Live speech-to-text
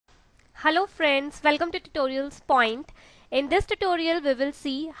Hello friends, welcome to tutorials point. In this tutorial we will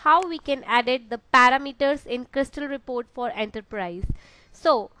see how we can edit the parameters in Crystal report for enterprise.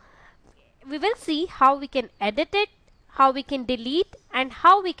 So we will see how we can edit it, how we can delete and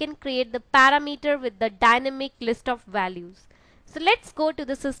how we can create the parameter with the dynamic list of values. So let's go to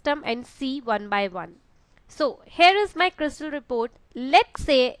the system and see one by one. So here is my Crystal report. Let's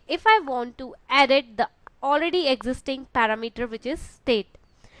say if I want to edit the already existing parameter which is state.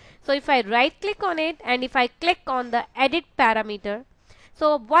 So if I right click on it and if I click on the edit parameter,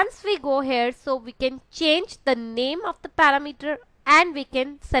 so once we go here, so we can change the name of the parameter and we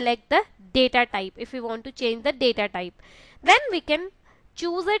can select the data type if we want to change the data type. Then we can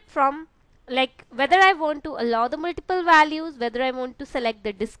choose it from like whether I want to allow the multiple values, whether I want to select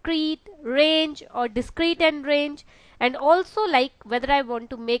the discrete, range or discrete and range, and also like whether I want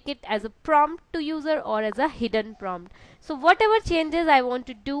to make it as a prompt to user or as a hidden prompt. So whatever changes I want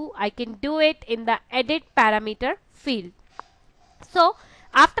to do, I can do it in the edit parameter field. So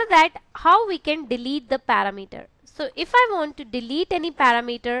after that, how we can delete the parameter. So if I want to delete any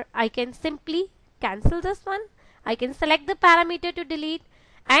parameter, I can simply cancel this one. I can select the parameter to delete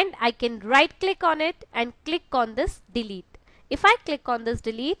and I can right click on it and click on this delete. If I click on this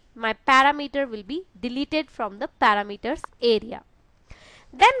delete, my parameter will be deleted from the parameters area.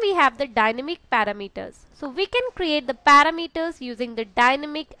 Then we have the dynamic parameters. So we can create the parameters using the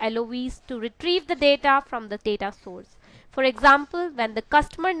dynamic aloise to retrieve the data from the data source. For example, when the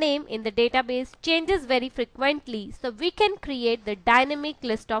customer name in the database changes very frequently, so we can create the dynamic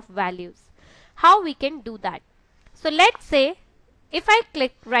list of values. How we can do that? So let's say if I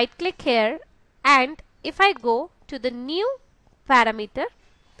right click here and if I go to the new parameter,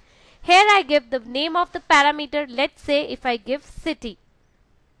 here I give the name of the parameter. Let's say if I give city,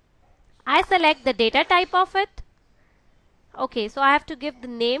 I select the data type of it. Okay, so I have to give the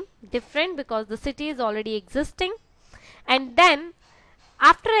name different because the city is already existing. And then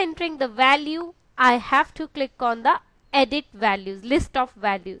after entering the value, I have to click on the edit values, list of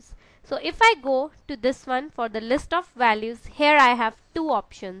values. So if I go to this one for the list of values, here I have two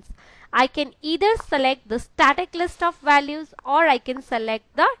options. I can either select the static list of values or I can select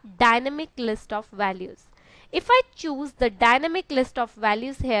the dynamic list of values. If I choose the dynamic list of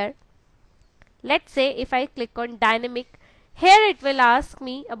values here, let's say if I click on dynamic, here it will ask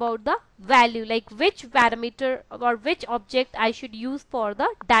me about the value, like which parameter or which object I should use for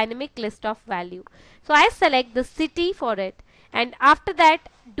the dynamic list of value. So I select the city for it, and after that,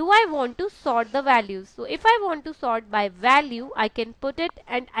 do I want to sort the values? So if I want to sort by value, I can put it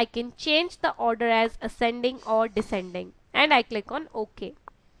and I can change the order as ascending or descending, and I click on OK.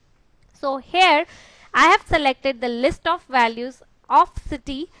 So here I have selected the list of values of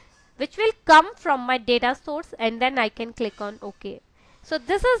city which will come from my data source, and then I can click on OK. So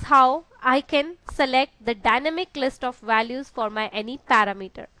this is how I can select the dynamic list of values for my any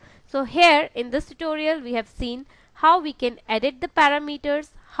parameter. So here in this tutorial we have seen how we can edit the parameters,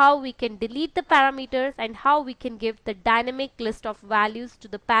 how we can delete the parameters, and how we can give the dynamic list of values to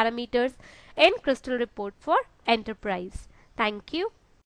the parameters in Crystal report for enterprise. Thank you.